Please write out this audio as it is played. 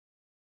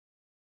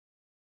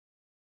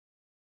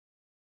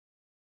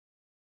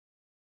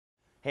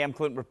Hey, I'm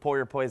Clint with Pour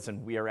Your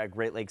Poison. We are at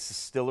Great Lakes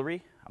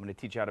Distillery. I'm going to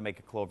teach you how to make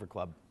a Clover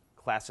Club.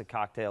 Classic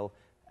cocktail,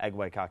 egg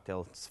white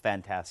cocktail. It's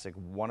fantastic.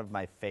 One of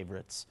my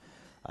favorites.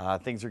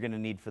 Things you're going to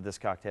need for this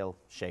cocktail: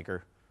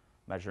 shaker,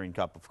 measuring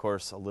cup, of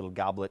course, a little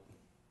goblet,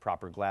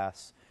 proper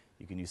glass.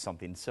 You can use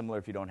something similar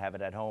if you don't have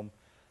it at home.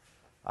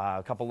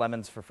 A couple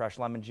lemons for fresh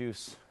lemon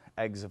juice.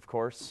 Eggs, of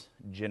course.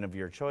 Gin of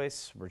your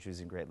choice. We're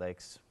choosing Great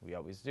Lakes. We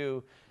always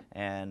do.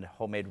 And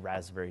homemade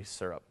raspberry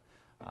syrup.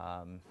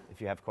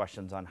 If you have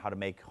questions on how to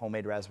make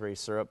homemade raspberry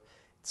syrup,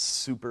 it's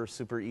super,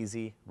 super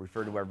easy.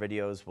 Refer to our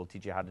videos. We'll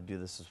teach you how to do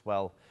this as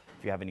well.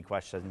 If you have any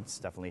questions,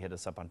 definitely hit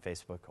us up on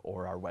Facebook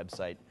or our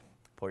website,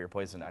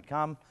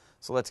 pouryourpoison.com.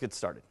 So let's get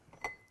started.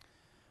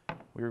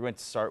 We're going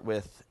to start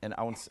with 1.5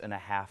 ounces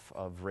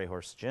of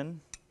Rayhorse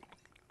gin,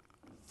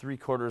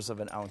 3/4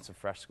 of an ounce of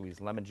fresh squeezed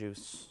lemon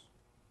juice,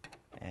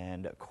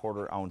 and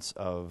 1/4 ounce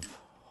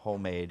of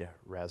homemade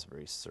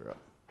raspberry syrup.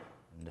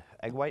 And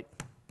egg white.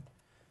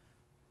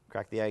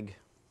 Crack the egg,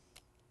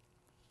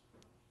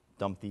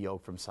 dump the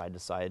yolk from side to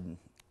side, and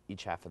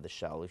each half of the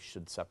shell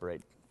should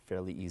separate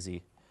fairly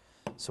easy.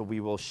 So we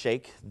will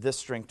shake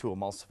this drink to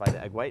emulsify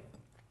the egg white,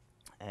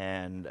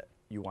 and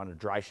you want to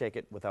dry shake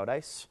it without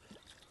ice,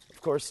 of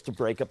course, to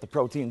break up the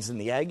proteins in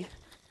the egg.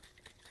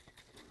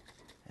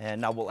 And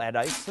now we'll add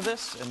ice to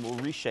this, and we'll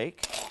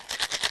reshake.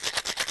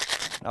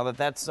 Now that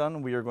that's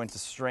done, we are going to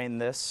strain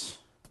this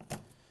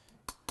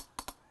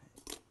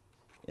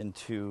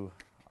into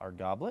our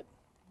goblet.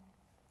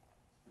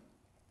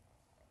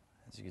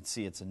 As you can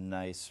see, it's a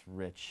nice,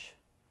 rich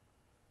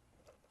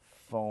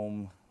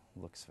foam.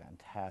 Looks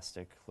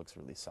fantastic. Looks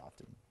really soft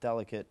and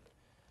delicate.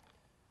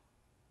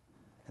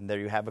 And there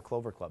you have a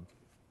Clover Club.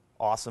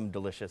 Awesome,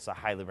 delicious. I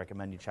highly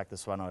recommend you check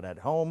this one out at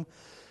home.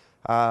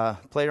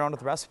 Play around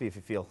with the recipe if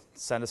you feel.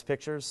 Send us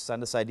pictures,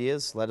 send us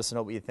ideas. Let us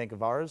know what you think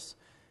of ours.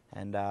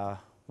 And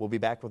we'll be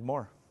back with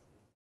more.